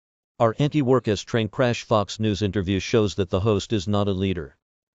Our Antiwork train crash. Fox News interview shows that the host is not a leader.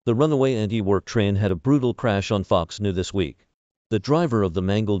 The runaway Antiwork train had a brutal crash on Fox News this week. The driver of the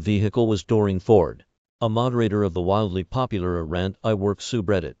mangled vehicle was Doreen Ford, a moderator of the wildly popular Antiwork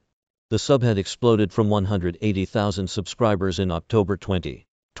subreddit. The sub had exploded from 180,000 subscribers in October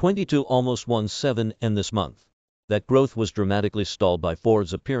 2022 almost 1.7 and this month. That growth was dramatically stalled by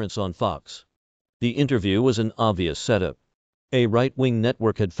Ford's appearance on Fox. The interview was an obvious setup. A right-wing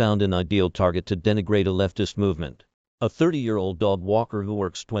network had found an ideal target to denigrate a leftist movement. A 30-year-old dog walker who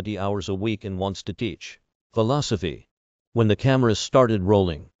works 20 hours a week and wants to teach philosophy. When the cameras started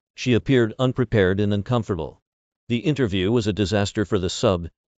rolling, she appeared unprepared and uncomfortable. The interview was a disaster for the sub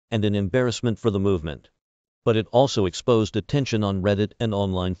and an embarrassment for the movement. But it also exposed a tension on Reddit and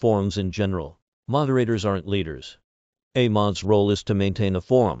online forums in general. Moderators aren't leaders. A mod's role is to maintain a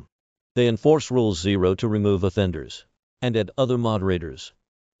forum. They enforce Rule 0 to remove offenders and add other moderators.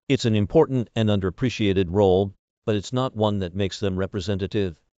 It's an important and underappreciated role, but it's not one that makes them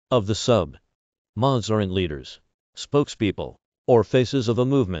representative of the sub. Mods aren't leaders, spokespeople, or faces of a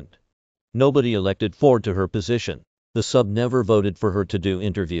movement. Nobody elected Ford to her position. The sub never voted for her to do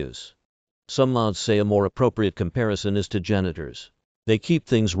interviews. Some mods say a more appropriate comparison is to janitors. They keep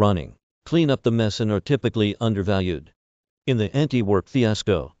things running, clean up the mess, and are typically undervalued. In the Antiwork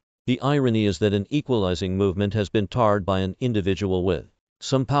fiasco, the irony is that an equalizing movement has been tarred by an individual with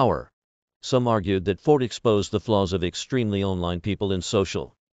some power. Some argued that Ford exposed the flaws of extremely online people in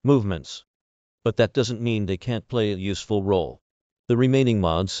social movements. But that doesn't mean they can't play a useful role. The remaining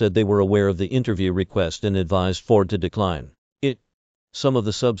mods said they were aware of the interview request and advised Ford to decline it. Some of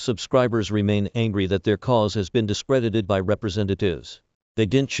the subscribers remain angry that their cause has been discredited by representatives they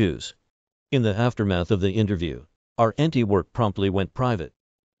didn't choose. In the aftermath of the interview, our Antiwork promptly went private.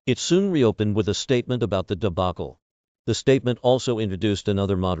 It soon reopened with a statement about the debacle. The statement also introduced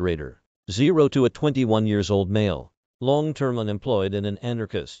another moderator, 0 to a 21-year-old male, long-term unemployed and an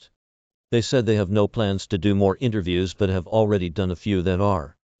anarchist. They said they have no plans to do more interviews but have already done a few that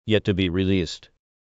are yet to be released.